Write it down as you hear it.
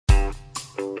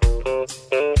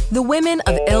The Women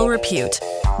of Ill Repute,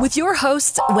 with your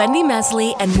hosts, Wendy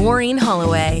Mesley and Maureen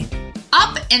Holloway.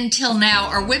 Up until now,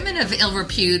 our women of ill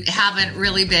repute haven't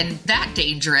really been that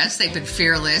dangerous. They've been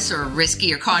fearless or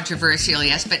risky or controversial,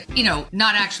 yes, but,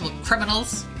 not actual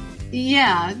criminals.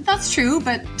 Yeah, that's true,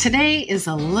 but today is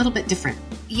a little bit different.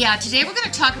 Yeah, today we're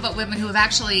going to talk about women who have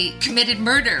actually committed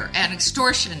murder and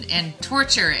extortion and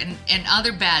torture and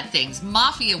other bad things.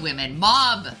 Mafia women,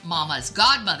 mob mamas,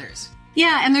 godmothers.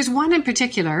 Yeah, and there's one in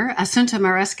particular, Assunta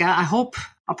Maresca. I hope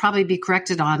I'll probably be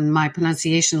corrected on my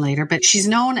pronunciation later, but she's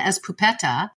known as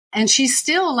Pupetta. And she's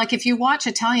still, like, if you watch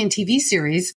Italian TV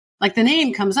series, like, the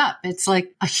name comes up. It's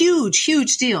like a huge,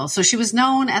 huge deal. So she was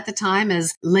known at the time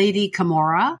as Lady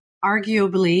Camorra,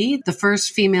 arguably the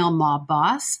first female mob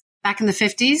boss. Back in the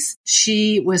 50s,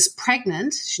 she was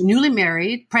pregnant, newly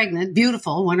married, pregnant,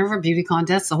 beautiful, won her beauty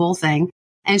contests, the whole thing.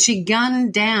 And she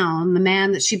gunned down the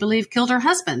man that she believed killed her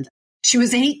husband. She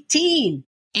was 18.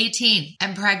 18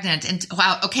 and pregnant. And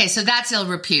wow. Okay. So that's ill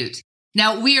repute.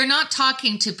 Now we are not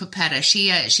talking to Pupetta.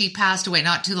 She passed away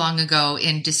not too long ago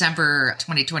in December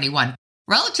 2021,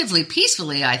 relatively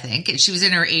peacefully, I think. And she was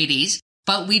in her 80s,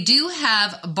 but we do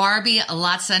have Barbie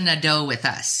Latza Nadeau with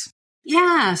us.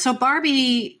 Yeah. So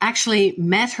Barbie actually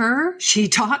met her. She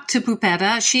talked to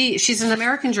Pupetta. She's an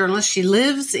American journalist. She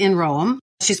lives in Rome.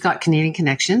 She's got Canadian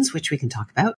connections, which we can talk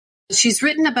about. She's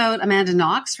written about Amanda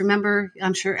Knox. Remember,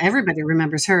 I'm sure everybody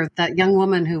remembers her, that young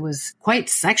woman who was quite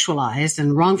sexualized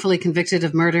and wrongfully convicted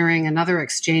of murdering another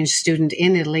exchange student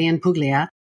in Italy, in Puglia.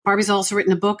 Barbie's also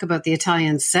written a book about the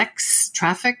Italian sex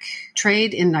traffic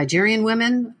trade in Nigerian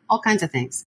women, all kinds of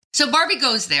things. So Barbie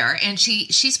goes there and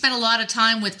she spent a lot of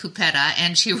time with Pupetta,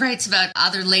 and she writes about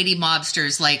other lady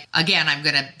mobsters like, again, I'm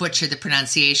going to butcher the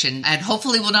pronunciation and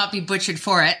hopefully will not be butchered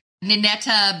for it.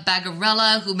 Ninetta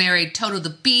Bagarella, who married Toto the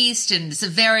Beast, and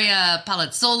Severia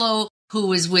Palazzolo, who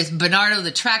was with Bernardo the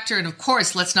Tractor. And of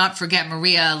course, let's not forget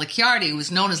Maria Licciardi, who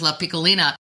was known as La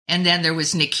Piccolina. And then there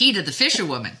was Nikita the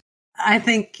Fisherwoman. I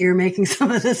think you're making some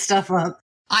of this stuff up.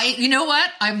 You know what?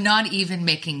 I'm not even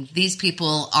making, these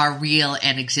people are real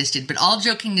and existed. But all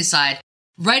joking aside,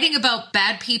 writing about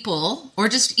bad people, or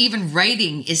just even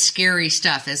writing, is scary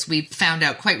stuff, as we found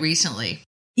out quite recently.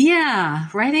 Yeah,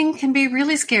 writing can be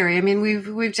really scary. I mean,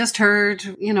 we've just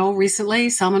heard, recently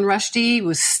Salman Rushdie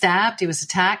was stabbed. He was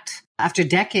attacked after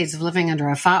decades of living under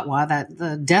a fatwa, that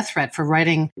the death threat for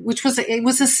writing, it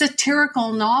was a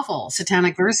satirical novel,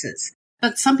 Satanic Verses.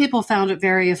 But some people found it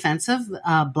very offensive,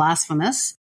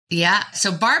 blasphemous. Yeah.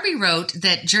 So Barbie wrote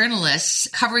that journalists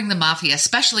covering the mafia,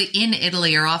 especially in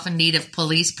Italy, are often in need of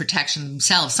police protection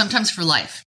themselves, sometimes for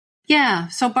life. Yeah.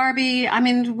 So Barbie,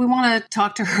 we want to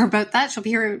talk to her about that. She'll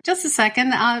be here in just a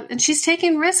second. And she's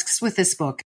taking risks with this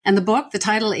book. And the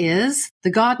title is The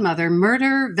Godmother,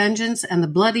 Murder, Vengeance, and the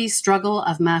Bloody Struggle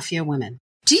of Mafia Women.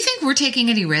 Do you think we're taking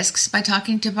any risks by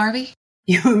talking to Barbie?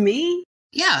 You and me?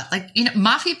 Yeah.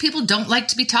 Mafia people don't like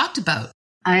to be talked about.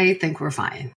 I think we're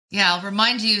fine. Yeah, I'll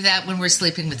remind you that when we're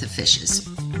sleeping with the fishes.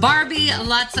 Barbie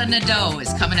Latza Nadeau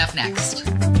is coming up next.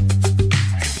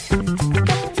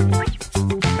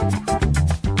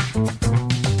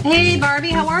 Hey,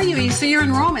 Barbie, how are you? So you're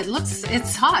in Rome.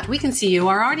 It's hot. We can see you.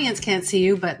 Our audience can't see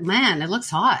you, but man, it looks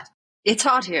hot. It's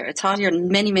hot here. It's hot here in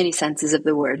many, many senses of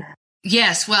the word.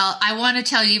 Yes, well, I want to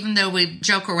tell you, even though we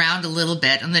joke around a little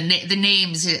bit, and the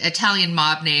names, Italian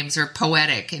mob names, are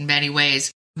poetic in many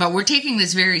ways, but we're taking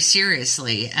this very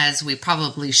seriously, as we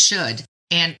probably should.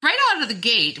 And right out of the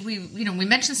gate, we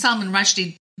mentioned Salman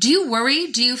Rushdie. Do you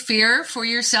worry? Do you fear for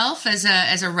yourself as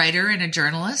a writer and a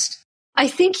journalist? I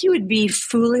think you would be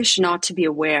foolish not to be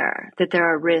aware that there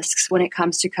are risks when it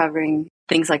comes to covering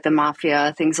things like the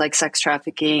mafia, things like sex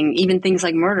trafficking, even things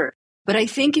like murder. But I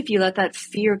think if you let that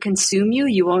fear consume you,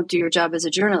 you won't do your job as a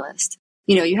journalist.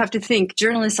 You have to think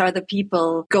journalists are the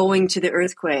people going to the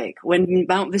earthquake. When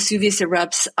Mount Vesuvius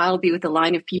erupts, I'll be with a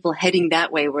line of people heading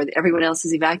that way where everyone else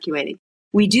is evacuating.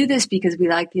 We do this because we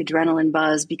like the adrenaline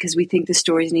buzz, because we think the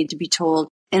stories need to be told.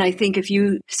 And I think if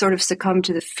you sort of succumb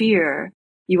to the fear,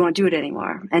 you won't do it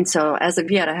anymore. And so as of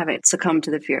yet, I haven't succumbed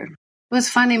to the fear. It was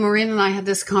funny. Maureen and I had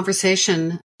this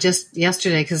conversation just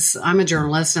yesterday because I'm a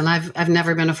journalist and I've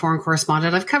never been a foreign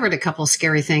correspondent. I've covered a couple of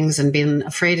scary things and been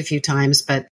afraid a few times,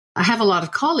 but I have a lot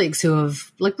of colleagues who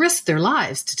have risked their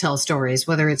lives to tell stories,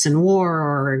 whether it's in war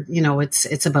or,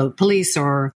 it's about police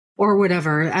or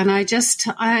whatever. And I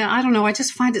don't know. I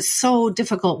just find it so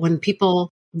difficult when people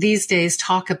these days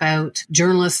talk about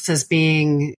journalists as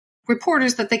being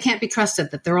reporters that they can't be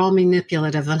trusted, that they're all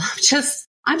manipulative. And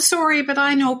I'm sorry, but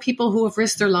I know people who have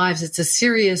risked their lives. It's a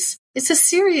serious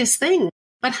thing.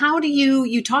 But how do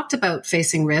you talked about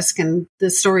facing risk and the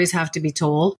stories have to be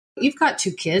told. You've got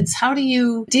 2 kids. How do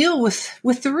you deal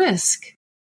with the risk?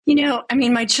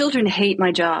 My children hate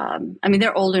my job.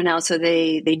 They're older now, so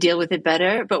they deal with it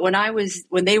better. But when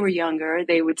they were younger,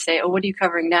 they would say, "Oh, what are you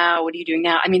covering now? What are you doing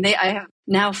now?" I have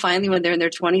now finally, when they're in their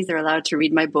 20s, they're allowed to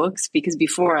read my books, because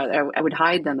before I would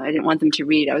hide them. I didn't want them to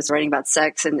read. I was writing about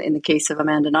sex, and in the case of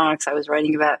Amanda Knox, I was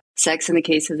writing about sex in the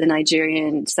case of the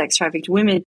Nigerian sex trafficked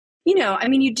women.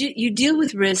 You deal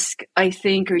with risk, I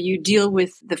think, or you deal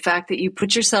with the fact that you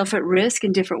put yourself at risk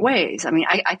in different ways.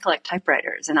 I collect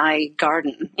typewriters and I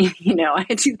garden, I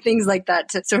do things like that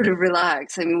to sort of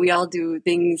relax. We all do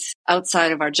things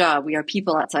outside of our job. We are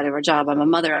people outside of our job. I'm a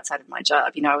mother outside of my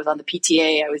job. I was on the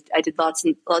PTA. I did lots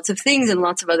and lots of things, and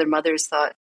lots of other mothers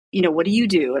thought, what do you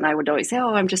do? And I would always say,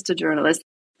 oh, I'm just a journalist.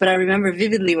 But I remember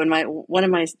vividly when one of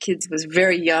my kids was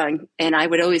very young, and I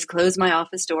would always close my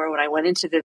office door when I went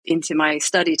into my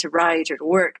study to write or to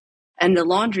work. And the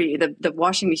laundry, the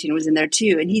washing machine was in there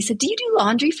too. And he said, "Do you do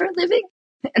laundry for a living?"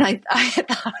 And I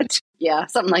thought, yeah,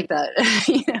 something like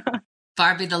that.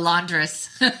 Barbie the laundress.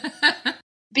 But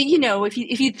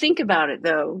if you think about it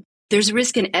though, there's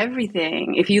risk in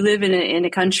everything. If you live in a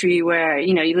country where,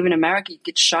 you live in America, you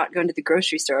get shot going to the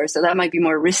grocery store. So that might be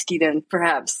more risky than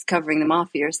perhaps covering the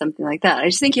mafia or something like that. I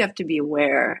just think you have to be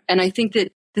aware. And I think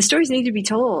that the stories need to be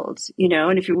told,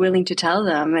 and if you're willing to tell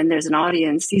them and there's an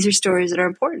audience, these are stories that are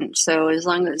important. So as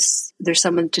long as there's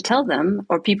someone to tell them,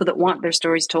 or people that want their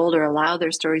stories told or allow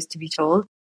their stories to be told,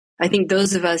 I think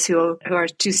those of us who are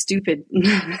too stupid,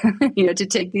 to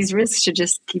take these risks should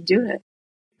just keep doing it.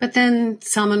 But then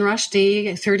Salman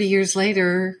Rushdie, 30 years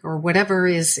later or whatever,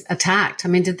 is attacked.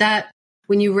 Did that,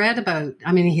 when you read about,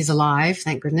 he's alive,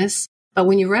 thank goodness. But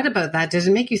when you read about that, did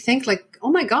it make you think like,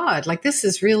 oh my God, like this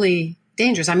is really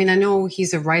dangerous? I know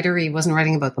he's a writer. He wasn't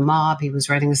writing about the mob. He was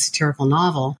writing a satirical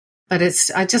novel. But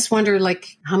I just wonder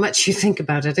like how much you think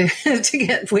about it to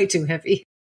get way too heavy.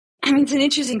 It's an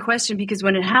interesting question, because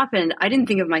when it happened, I didn't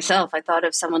think of myself. I thought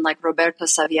of someone like Roberto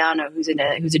Saviano,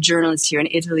 who's a journalist here in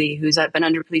Italy, who's been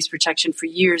under police protection for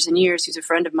years and years, who's a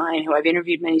friend of mine who I've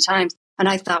interviewed many times. And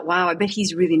I thought, wow, I bet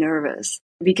he's really nervous,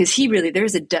 because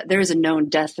there is a known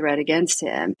death threat against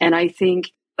him. And I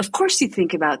think, of course, you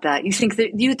think about that. You think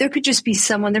that there could just be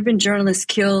someone. There have been journalists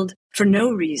killed for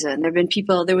no reason. There have been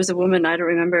people. There was a woman, I don't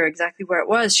remember exactly where it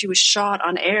was. She was shot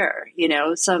on air,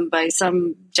 by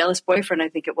some jealous boyfriend, I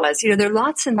think it was. There are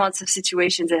lots and lots of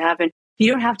situations that happen.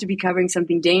 You don't have to be covering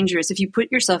something dangerous. If you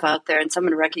put yourself out there and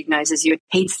someone recognizes you,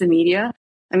 hates the media,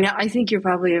 I think you're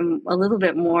probably a little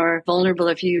bit more vulnerable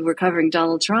if you were covering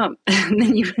Donald Trump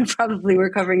than you probably were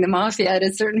covering the mafia at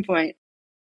a certain point.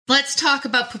 Let's talk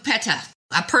about Pupetta,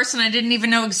 a person I didn't even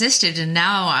know existed, and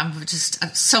now I'm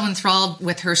just so enthralled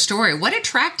with her story. What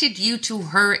attracted you to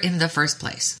her in the first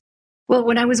place? Well,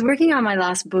 when I was working on my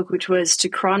last book, which was to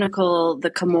chronicle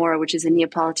the Camorra, which is a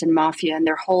Neapolitan mafia, and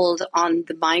their hold on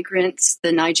the migrants,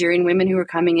 the Nigerian women who were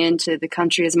coming into the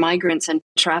country as migrants and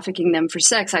trafficking them for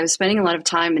sex, I was spending a lot of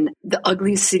time in the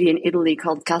ugliest city in Italy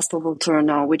called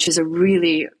Castelvolturno, which is a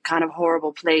really kind of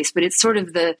horrible place, but it's sort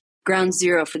of the ground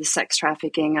zero for the sex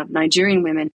trafficking of Nigerian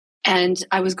women. And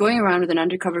I was going around with an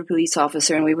undercover police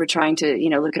officer, and we were trying to,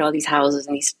 look at all these houses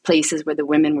and these places where the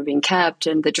women were being kept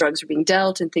and the drugs were being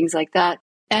dealt and things like that.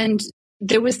 And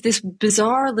there was this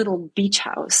bizarre little beach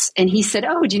house. And he said,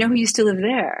 "Oh, do you know who used to live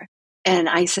there?" And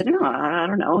I said, "No, I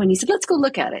don't know." And he said, "Let's go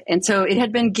look at it." And so it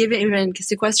had been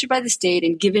sequestered by the state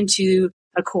and given to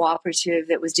a cooperative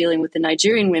that was dealing with the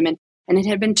Nigerian women. And it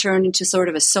had been turned into sort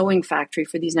of a sewing factory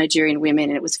for these Nigerian women.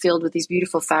 And it was filled with these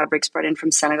beautiful fabrics brought in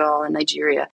from Senegal and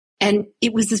Nigeria. And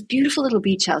it was this beautiful little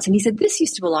beach house. And he said, "This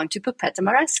used to belong to Pupetta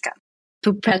Maresca."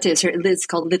 Pupetta it's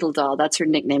called Little Doll. That's her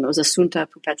nickname. It was Assunta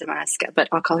Pupetta Maresca, but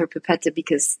I'll call her Pupetta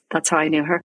because that's how I knew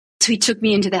her. So he took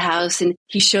me into the house and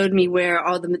he showed me where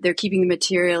they're keeping the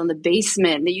material in the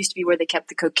basement. And they used to be where they kept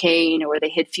the cocaine or where they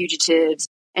hid fugitives.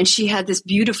 And she had this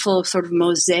beautiful sort of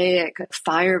mosaic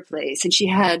fireplace. And she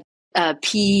had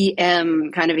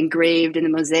PM kind of engraved in the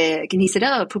mosaic. And he said,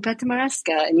 "Oh, Pupetta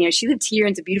Maresca." And, she lived here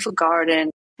in a beautiful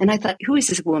garden. And I thought, who is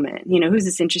this woman? Who's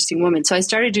this interesting woman? So I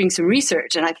started doing some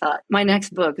research, and I thought my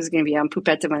next book is going to be on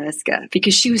Pupetta Maresca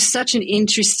because she was such an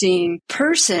interesting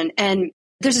person. And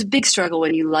there's a big struggle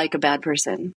when you like a bad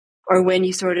person, or when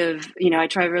you sort of, I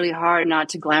try really hard not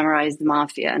to glamorize the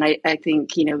mafia. And I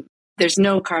think, there's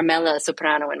no Carmela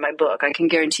Soprano in my book. I can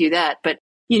guarantee you that. But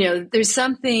there's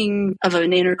something of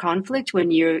an inner conflict when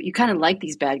you kind of like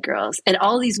these bad girls. And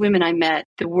all these women I met,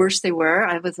 the worse they were,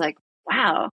 I was like,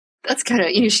 wow, that's kind of,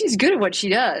 she's good at what she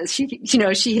does. She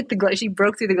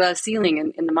broke through the glass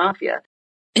ceiling in the mafia.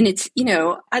 And it's,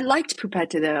 I liked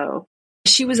Pupetta though,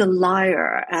 she was a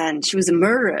liar and she was a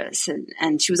murderess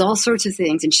and she was all sorts of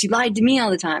things. And she lied to me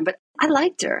all the time, but I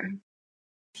liked her.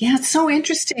 Yeah, it's so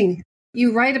interesting.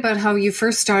 You write about how you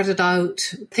first started out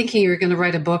thinking you were going to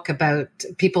write a book about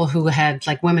people who had,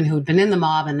 like, women who had been in the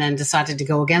mob and then decided to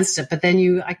go against it. But then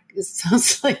it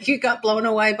sounds like you got blown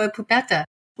away by Pupetta,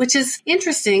 which is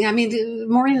interesting. I mean,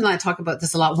 Maureen and I talk about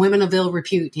this a lot. Women of ill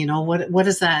repute, what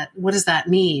does that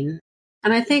mean?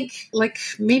 And I think, like,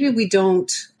 maybe we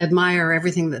don't admire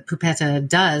everything that Pupetta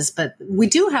does, but we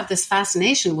do have this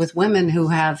fascination with women who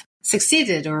have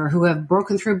succeeded or who have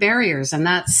broken through barriers. And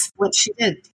that's what she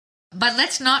did. But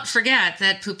let's not forget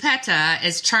that Pupetta,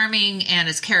 as charming and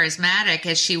as charismatic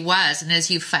as she was, and as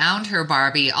you found her,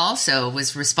 Barbie, also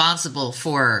was responsible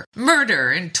for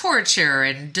murder and torture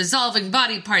and dissolving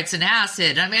body parts in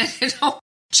acid. I mean,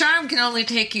 charm can only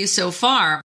take you so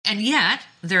far. And yet,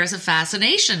 there is a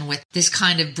fascination with this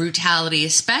kind of brutality,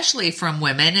 especially from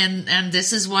women. And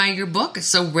this is why your book is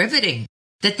so riveting,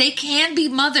 that they can be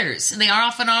mothers, and they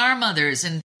often are mothers,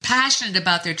 and passionate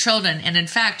about their children. And in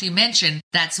fact, you mentioned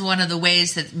that's one of the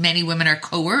ways that many women are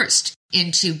coerced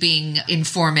into being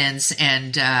informants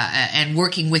and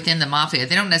working within the mafia.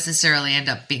 They don't necessarily end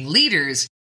up being leaders,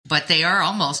 but they are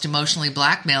almost emotionally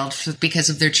blackmailed because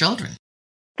of their children.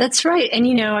 That's right. And,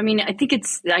 I think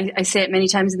I say it many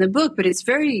times in the book, but it's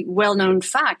very well-known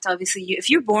fact. Obviously, if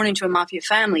you're born into a mafia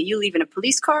family, you live in a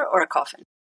police car or a coffin.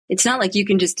 It's not like you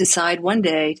can just decide one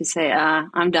day to say,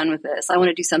 I'm done with this. I want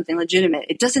to do something legitimate.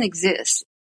 It doesn't exist.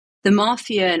 The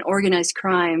mafia and organized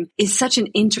crime is such an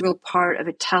integral part of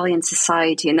Italian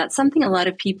society. And that's something a lot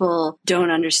of people don't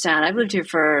understand. I've lived here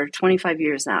for 25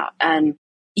 years now. And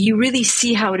you really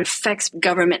see how it affects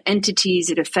government entities.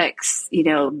 It affects,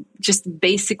 just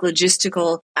basic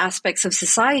logistical aspects of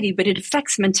society, but it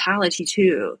affects mentality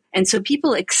too. And so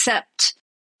people accept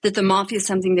that the mafia is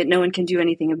something that no one can do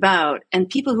anything about. And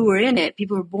people who are in it,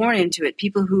 people who are born into it,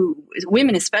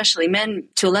 women especially, men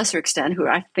to a lesser extent, who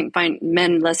I think find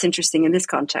men less interesting in this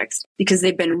context because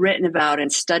they've been written about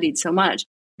and studied so much.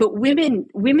 But women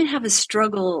have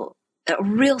a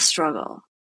real struggle.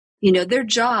 Their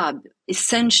job,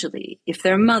 essentially, if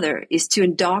they're a mother, is to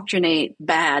indoctrinate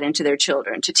bad into their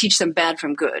children, to teach them bad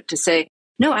from good, to say,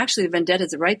 no, actually, the vendetta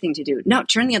is the right thing to do. No,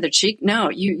 turn the other cheek. No,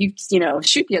 you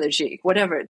shoot the other cheek,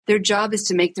 whatever. Their job is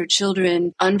to make their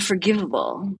children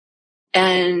unforgivable.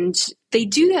 And they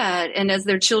do that. And as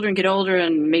their children get older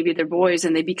and maybe they're boys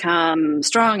and they become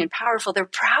strong and powerful, they're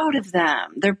proud of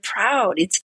them. They're proud.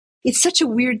 It's such a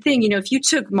weird thing. If you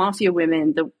took mafia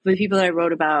women, the people that I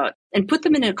wrote about, and put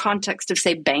them in a context of,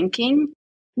 say, banking,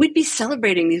 we'd be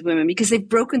celebrating these women because they've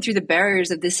broken through the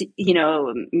barriers of this,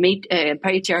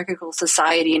 patriarchal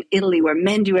society in Italy where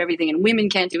men do everything and women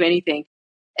can't do anything.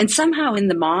 And somehow in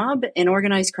the mob and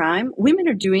organized crime, women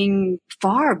are doing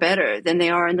far better than they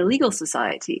are in the legal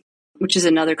society, which is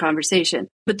another conversation.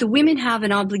 But the women have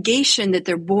an obligation that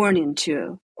they're born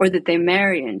into or that they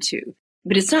marry into.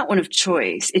 But it's not one of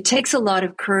choice. It takes a lot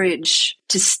of courage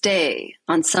to stay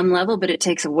on some level, but it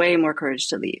takes way more courage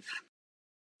to leave.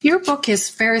 Your book is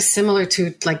very similar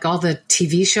to, like, all the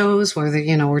TV shows where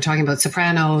we're talking about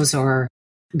Sopranos or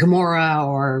Gomorrah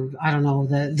or, I don't know,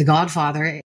 the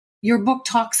Godfather. Your book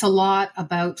talks a lot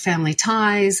about family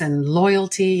ties and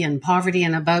loyalty and poverty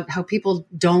and about how people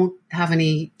don't have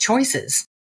any choices.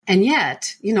 And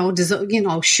yet,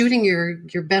 shooting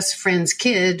your best friend's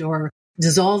kid or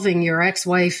dissolving your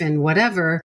ex-wife and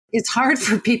whatever, it's hard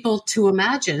for people to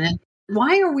imagine. And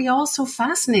why are we all so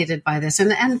fascinated by this?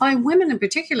 And by women in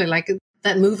particular, like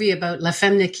that movie about La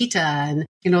Femme Nikita and,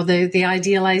 the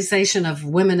idealization of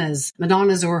women as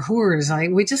Madonnas or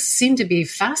whores. We just seem to be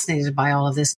fascinated by all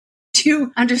of this. Do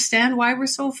you understand why we're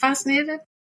so fascinated?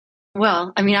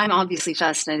 Well, I'm obviously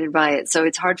fascinated by it. So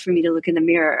it's hard for me to look in the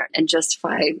mirror and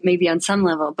justify maybe on some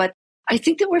level. But I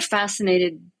think that we're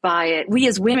fascinated by it. We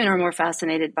as women are more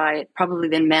fascinated by it probably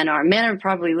than men are. Men are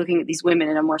probably looking at these women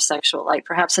in a more sexual light,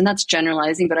 perhaps. And that's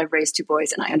generalizing, but I've raised two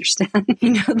boys and I understand,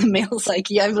 the male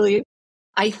psyche, I believe.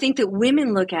 I think that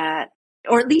women look at,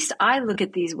 or at least I look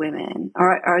at these women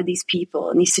or these people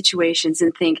in these situations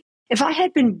and think, if I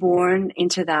had been born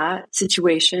into that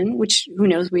situation, which who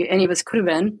knows, any of us could have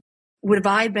been, would have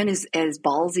I been as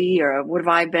ballsy, or would have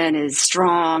I been as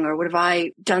strong, or would have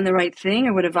I done the right thing,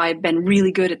 or would have I been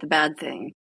really good at the bad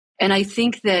thing? And I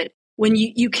think that when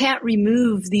you can't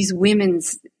remove these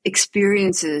women's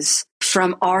experiences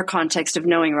from our context of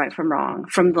knowing right from wrong,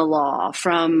 from the law,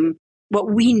 from what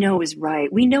we know is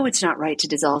right. We know it's not right to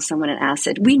dissolve someone in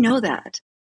acid. We know that.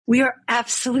 We are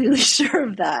absolutely sure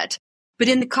of that. But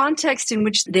in the context in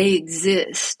which they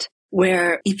exist,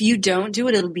 where if you don't do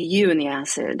it, it'll be you in the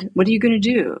acid. What are you going to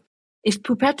do? if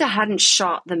Pupetta hadn't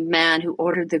shot the man who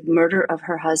ordered the murder of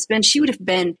her husband, she would have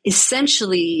been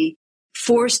essentially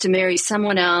forced to marry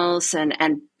someone else and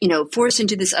forced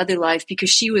into this other life because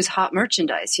she was hot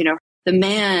merchandise. The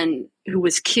man who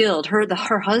was killed,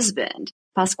 her husband,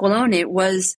 Pasqualone,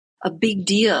 was a big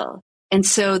deal. And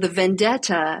so the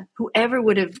vendetta, whoever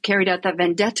would have carried out that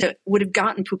vendetta would have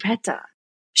gotten Pupetta.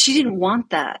 She didn't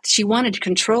want that. She wanted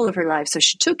control of her life, so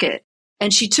she took it.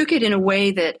 And she took it in a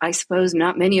way that I suppose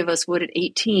not many of us would at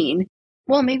 18.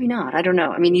 Well, maybe not. I don't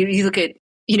know. I mean, you look at,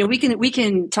 we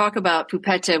can talk about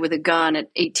Pupetta with a gun at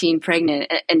 18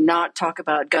 pregnant and not talk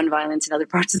about gun violence in other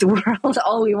parts of the world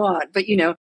all we want. But,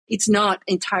 it's not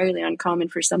entirely uncommon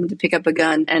for someone to pick up a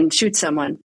gun and shoot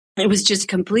someone. It was just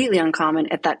completely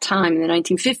uncommon at that time in the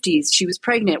 1950s. She was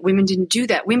pregnant. Women didn't do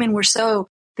that. Women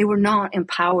they were not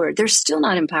empowered. They're still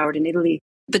not empowered in Italy,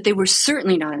 but they were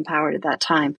certainly not empowered at that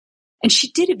time. And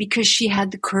she did it because she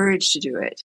had the courage to do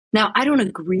it. Now, I don't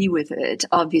agree with it,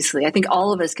 obviously. I think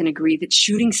all of us can agree that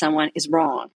shooting someone is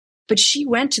wrong. But she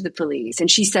went to the police and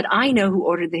she said, I know who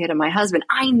ordered the hit on my husband.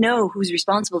 I know who's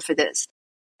responsible for this.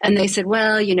 And they said,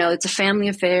 well, it's a family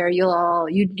affair.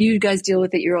 You guys deal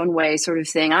with it your own way, sort of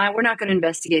thing. We're not going to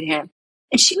investigate him.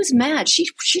 And she was mad. She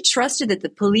trusted that the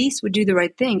police would do the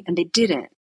right thing, and they didn't.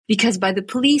 Because by the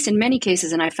police, in many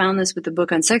cases, and I found this with the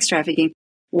book on sex trafficking,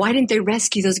 why didn't they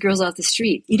rescue those girls off the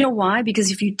street? You know why? Because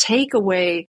if you take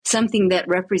away something that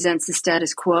represents the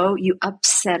status quo, you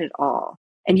upset it all.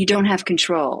 And you don't have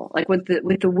control. Like with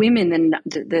the women,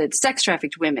 the sex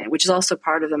trafficked women, which is also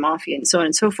part of the mafia and so on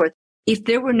and so forth. If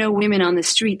there were no women on the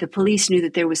street, the police knew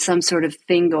that there was some sort of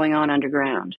thing going on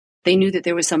underground. They knew that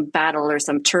there was some battle or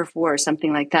some turf war or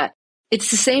something like that.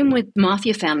 It's the same with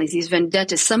mafia families, these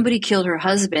vendettas. Somebody killed her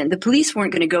husband. The police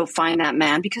weren't going to go find that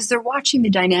man because they're watching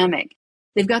the dynamic.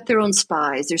 They've got their own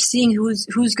spies. They're seeing who's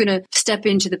going to step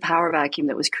into the power vacuum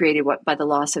that was created by the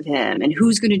loss of him and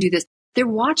who's going to do this. They're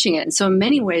watching it. And so in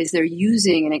many ways, they're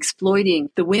using and exploiting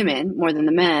the women more than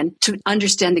the men to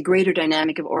understand the greater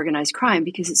dynamic of organized crime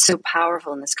because it's so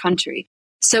powerful in this country.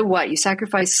 So what? You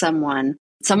sacrifice someone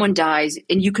dies,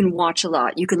 and you can watch a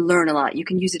lot. You can learn a lot. You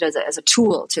can use it as a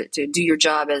tool to do your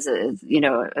job as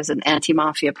an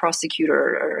anti-mafia prosecutor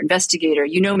or investigator.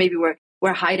 Maybe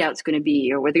where hideout's going to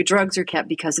be or where the drugs are kept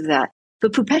because of that.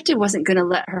 But Pupetta wasn't going to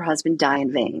let her husband die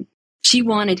in vain. She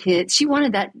wanted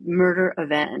that murder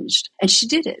avenged, and she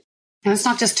did it. And it's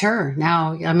not just her.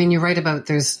 Now, I mean, you're right about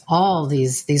there's all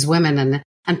these women,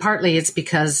 and partly it's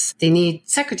because they need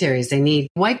secretaries. They need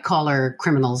white collar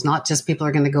criminals, not just people who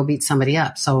are going to go beat somebody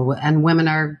up. So, and women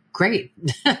are great,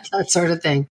 that sort of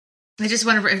thing. I just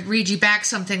want to read you back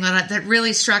something that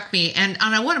really struck me. And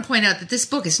I want to point out that this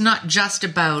book is not just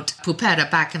about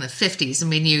Pupetta back in the 50s. I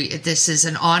mean, this is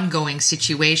an ongoing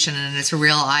situation, and it's a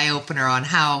real eye-opener on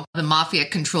how the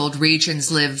mafia-controlled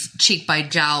regions live cheek by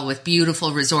jowl with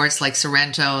beautiful resorts like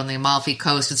Sorrento and the Amalfi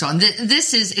Coast and so on.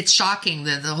 It's shocking,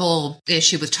 the whole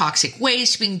issue with toxic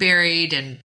waste being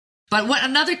buried. But what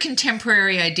another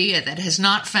contemporary idea that has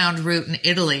not found root in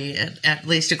Italy, at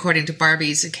least according to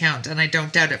Barbie's account, and I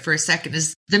don't doubt it for a second,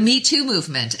 is the Me Too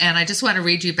movement. And I just want to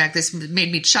read you back. This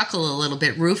made me chuckle a little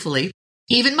bit ruefully.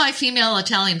 Even my female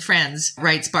Italian friends,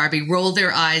 writes Barbie, roll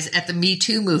their eyes at the Me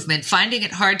Too movement, finding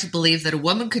it hard to believe that a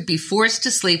woman could be forced to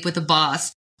sleep with a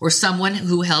boss or someone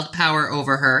who held power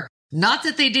over her. Not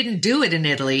that they didn't do it in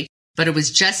Italy, but it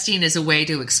was just seen as a way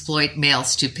to exploit male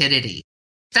stupidity.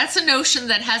 That's a notion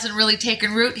that hasn't really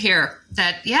taken root here.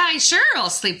 That, yeah, sure, I'll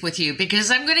sleep with you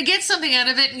because I'm going to get something out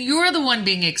of it and you're the one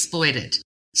being exploited.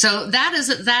 So that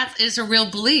is a real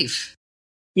belief.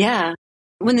 Yeah.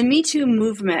 When the Me Too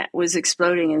movement was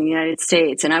exploding in the United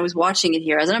States, and I was watching it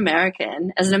here as an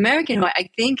American who I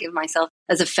think of myself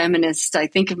as a feminist, I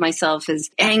think of myself as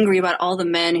angry about all the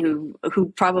men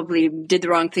who probably did the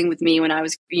wrong thing with me when I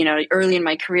was, early in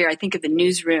my career. I think of the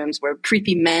newsrooms where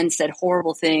creepy men said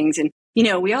horrible things, and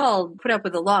we all put up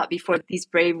with a lot before these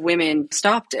brave women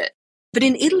stopped it. But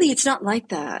in Italy, it's not like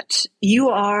that. You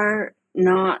are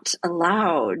not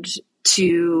allowed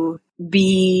to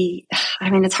be,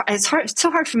 it's hard. It's so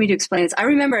hard for me to explain this. I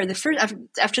remember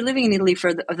after living in Italy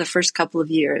for the first couple of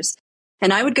years,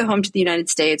 and I would go home to the United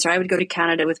States, or I would go to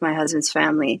Canada with my husband's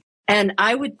family. And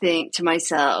I would think to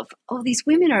myself, oh, these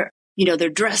women are, they're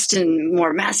dressed in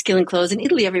more masculine clothes. In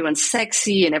Italy, everyone's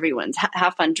sexy and everyone's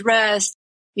half undressed.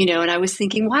 And I was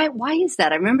thinking, why is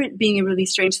that? I remember it being a really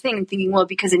strange thing and thinking, well,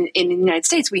 because in the United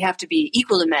States, we have to be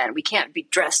equal to men. We can't be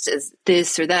dressed as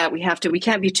this or that. We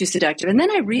can't be too seductive. And then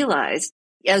I realized,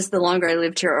 as the longer I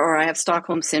lived here, or I have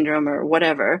Stockholm syndrome or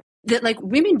whatever, that like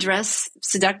women dress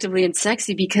seductively and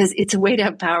sexy because it's a way to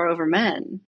have power over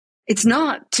men. It's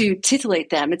not to titillate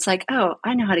them. It's like, oh,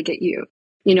 I know how to get you.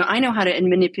 I know how to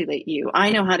manipulate you.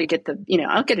 I know how to get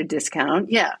I'll get a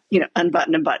discount. Yeah.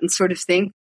 Unbutton a button sort of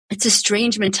thing. It's a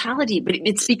strange mentality, but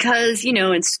it's because,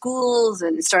 in schools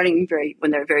and starting when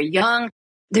they're very young,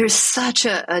 there's such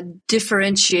a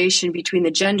differentiation between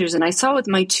the genders. And I saw with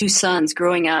my two sons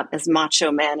growing up as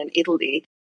macho men in Italy,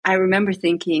 I remember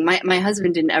thinking, my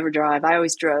husband didn't ever drive. I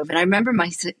always drove. And I remember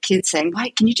my kids saying,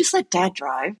 why, can you just let dad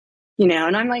drive?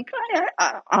 And I'm like,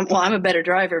 I'm a better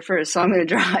driver first, so I'm going to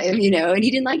drive, and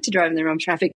he didn't like to drive in the wrong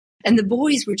traffic. And the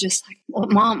boys were just like, well,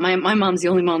 Mom, my mom's the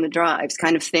only mom that drives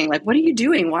kind of thing. Like, what are you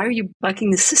doing? Why are you bucking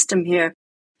the system here?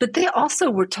 But they also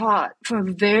were taught from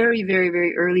a very, very,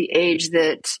 very early age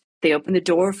that they open the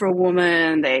door for a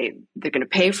woman. They're going to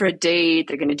pay for a date.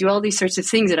 They're going to do all these sorts of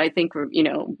things that I think were,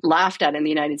 laughed at in the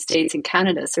United States and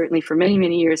Canada, certainly for many,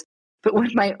 many years. But when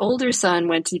my older son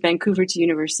went to Vancouver to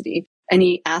university and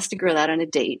he asked a girl out on a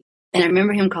date, and I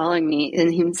remember him calling me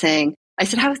and him saying, I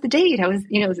said, how was the date? How was,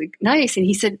 it was like, nice. And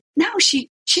he said, no, she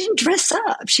didn't dress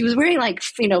up. She was wearing like,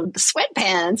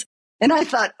 sweatpants. And I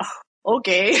thought, oh,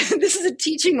 okay, this is a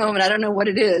teaching moment. I don't know what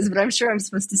it is, but I'm sure I'm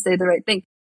supposed to say the right thing.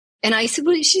 And I said,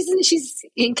 well, she's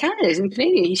in Canada, she's in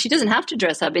Canada. She doesn't have to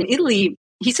dress up. In Italy,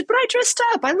 he said, but I dressed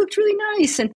up. I looked really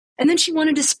nice. And then she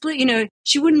wanted to split,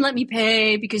 she wouldn't let me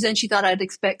pay because then she thought I'd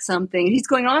expect something. And he's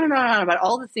going on and on and on about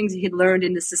all the things he had learned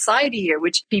in the society here,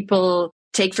 which people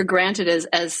take for granted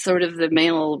as sort of the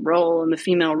male role and the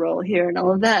female role here and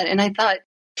all of that. And I thought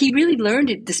he really learned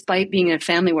it despite being in a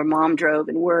family where mom drove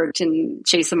and worked and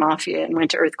chased the mafia and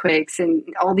went to earthquakes and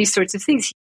all these sorts of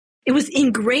things. It was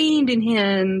ingrained in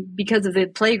him because of the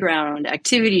playground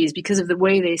activities, because of the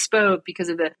way they spoke, because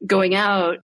of the going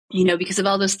out, because of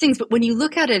all those things. But when you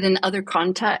look at it in other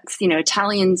contexts,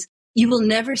 Italians, you will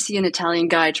never see an Italian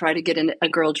guy try to get a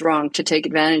girl drunk to take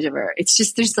advantage of her. It's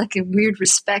just, there's like a weird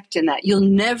respect in that. You'll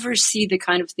never see the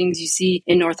kind of things you see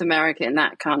in North America in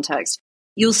that context.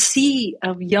 You'll see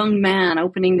a young man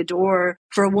opening the door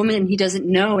for a woman he doesn't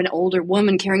know, an older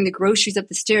woman carrying the groceries up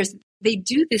the stairs. They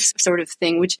do this sort of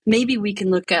thing, which maybe we can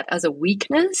look at as a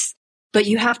weakness, but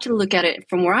you have to look at it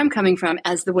from where I'm coming from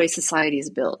as the way society is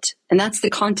built. And that's the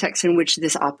context in which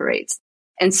this operates.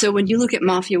 And so when you look at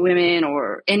mafia women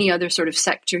or any other sort of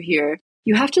sector here,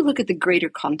 you have to look at the greater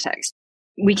context.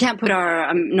 We can't put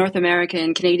our North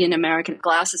American, Canadian American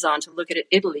glasses on to look at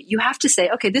Italy. You have to say,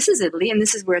 okay, this is Italy and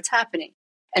this is where it's happening.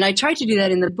 And I tried to do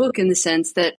that in the book in the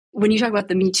sense that when you talk about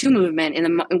the Me Too movement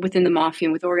within the mafia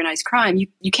and with organized crime,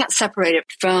 you can't separate it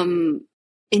from,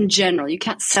 in general, you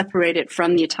can't separate it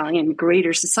from the Italian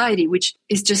greater society, which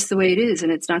is just the way it is,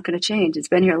 and it's not going to change. It's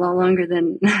been here a lot longer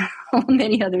than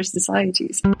many other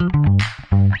societies.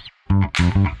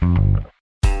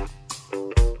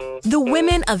 The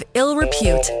women of ill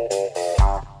repute.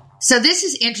 So this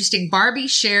is interesting. Barbie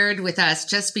shared with us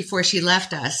just before she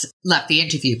left the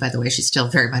interview, by the way. She's still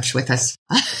very much with us.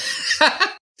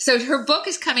 So her book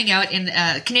is coming out in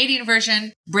a Canadian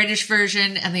version, British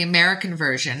version, and the American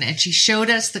version. And she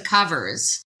showed us the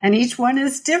covers. And each one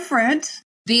is different.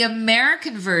 The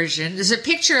American version, there's a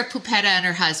picture of Pupetta and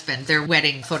her husband, their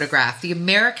wedding photograph. The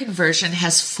American version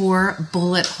has 4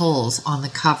 bullet holes on the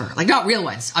cover. Like, not real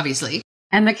ones, obviously.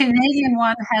 And the Canadian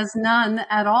one has none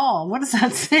at all. What does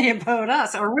that say about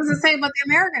us? Or what does it say about the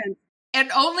Americans?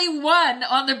 And only one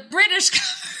on the British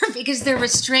cover because they're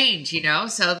restrained,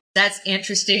 So that's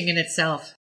interesting in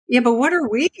itself. Yeah, but what are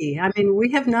we? I mean,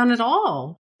 we have none at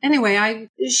all. Anyway,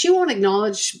 she won't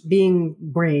acknowledge being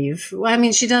brave. I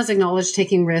mean, she does acknowledge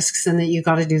taking risks and that you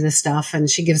got to do this stuff. And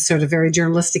she gives sort of very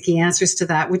journalistic-y answers to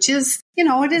that, which is,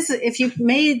 it is, if you've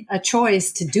made a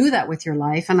choice to do that with your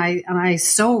life. And I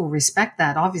so respect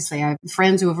that. Obviously, I have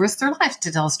friends who have risked their life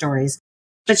to tell stories.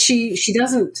 But she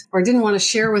doesn't, or didn't want to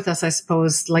share with us, I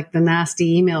suppose, like the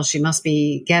nasty emails she must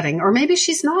be getting. Or maybe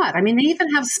she's not. I mean, they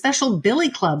even have special billy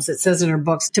clubs, it says in her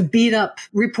books, to beat up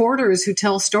reporters who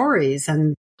tell stories.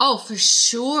 And oh, for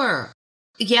sure.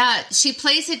 Yeah, she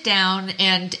plays it down.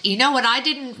 And you know what? I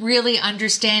didn't really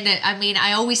understand it. I mean,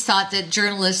 I always thought that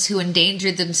journalists who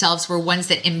endangered themselves were ones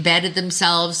that embedded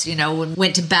themselves, and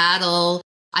went to battle.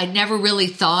 I never really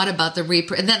thought about and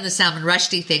then the Salman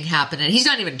Rushdie thing happened. And he's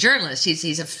not even a journalist.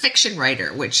 He's a fiction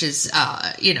writer, which is,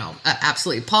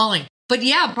 absolutely appalling. But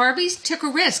yeah, Barbie took a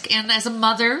risk. And as a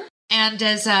mother and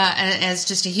as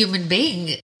just a human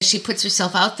being, she puts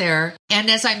herself out there. And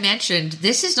as I mentioned,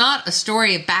 this is not a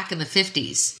story of back in the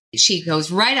 50s. She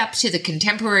goes right up to the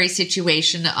contemporary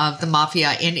situation of the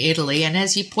mafia in Italy. And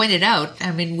as you pointed out,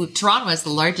 I mean, Toronto has the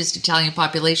largest Italian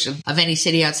population of any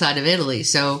city outside of Italy.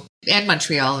 So, and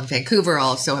Montreal and Vancouver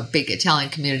also have big Italian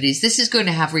communities. This is going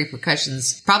to have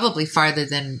repercussions probably farther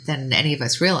than any of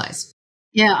us realize.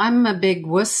 Yeah, I'm a big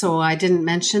wuss, so I didn't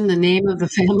mention the name of the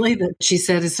family that she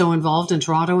said is so involved in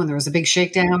Toronto, and there was a big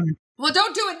shakedown. Well,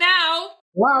 don't do it now.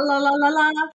 La, la, la, la,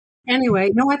 la. Anyway,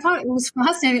 no, I thought it was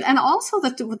fascinating. And also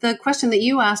the question that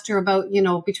you asked her about, you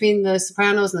know, between The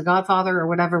Sopranos and The Godfather or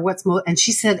whatever, and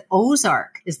she said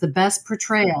Ozark is the best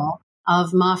portrayal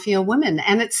of mafia women.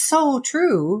 And it's so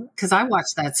true, because I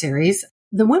watched that series.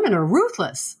 The women are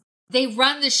ruthless. They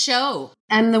run the show.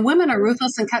 And the women are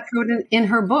ruthless and cutthroat in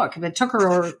her book. It took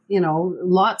her, you know,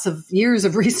 lots of years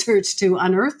of research to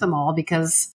unearth them all,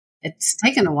 because it's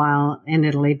taken a while in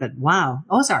Italy. But wow,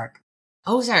 Ozark.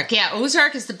 Yeah.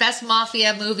 Ozark is the best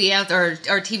mafia movie out there,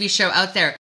 or TV show out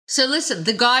there. So listen,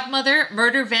 The Godmother,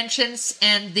 Murder, Vengeance,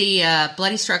 and the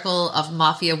Bloody Struggle of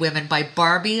Mafia Women by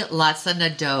Barbie Latza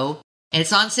Nadeau. And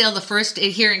it's on sale the first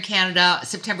here in Canada,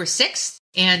 September 6th.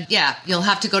 And yeah, you'll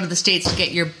have to go to the States to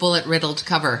get your bullet-riddled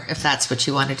cover if that's what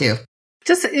you want to do.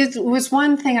 It was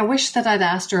one thing I wish that I'd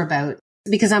asked her about,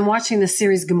 because I'm watching the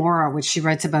series Gomorrah, which she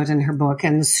writes about in her book,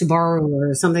 and Subaru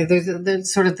or something.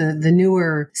 There's sort of the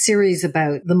newer series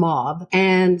about the mob.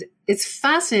 And it's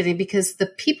fascinating because the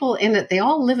people in it, they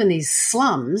all live in these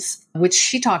slums, which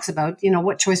she talks about. You know,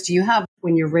 what choice do you have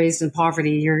when you're raised in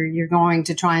poverty? You're going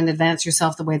to try and advance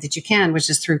yourself the way that you can, which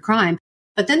is through crime.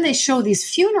 But then they show these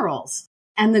funerals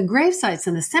and the grave sites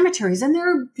and the cemeteries, and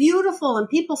they're beautiful, and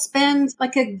people spend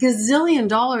like $1 gazillion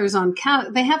on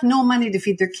they have no money to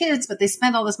feed their kids, but they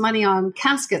spend all this money on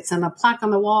caskets and a plaque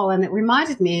on the wall. And it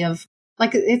reminded me of,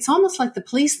 like, it's almost like the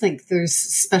police think there's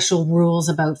special rules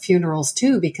about funerals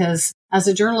too, because as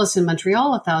a journalist in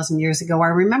Montreal 1,000 years ago, I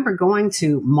remember going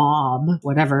to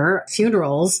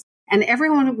funerals, and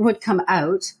everyone would come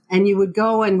out, and you would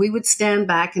go, and we would stand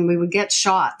back, and we would get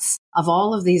shots of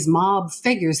all of these mob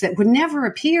figures that would never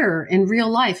appear in real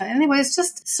life. Anyway, it's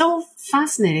just so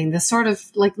fascinating, this sort of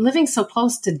like living so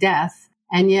close to death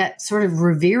and yet sort of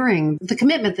revering the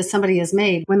commitment that somebody has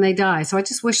made when they die. So I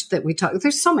just wish that we talked.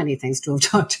 There's so many things to have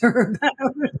talked to her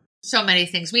about. So many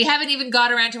things. We haven't even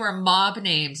got around to our mob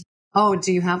names. Oh,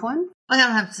 do you have one? I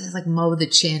don't have to, like, Mo the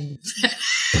Chin.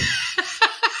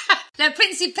 The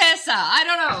Principessa. I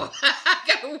don't know. I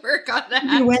gotta work on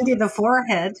that. Wendy the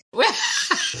Forehead.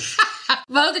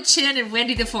 Mo the Chin and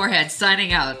Wendy the Forehead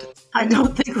signing out. I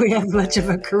don't think we have much of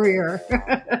a career.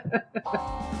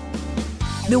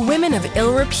 The Women of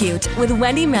Ill Repute with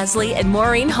Wendy Mesley and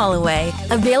Maureen Holloway.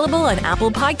 Available on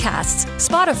Apple Podcasts,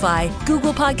 Spotify,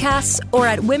 Google Podcasts, or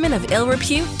at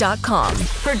womenofillrepute.com.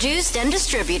 Produced and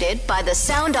distributed by the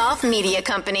Sound Off Media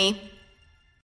Company.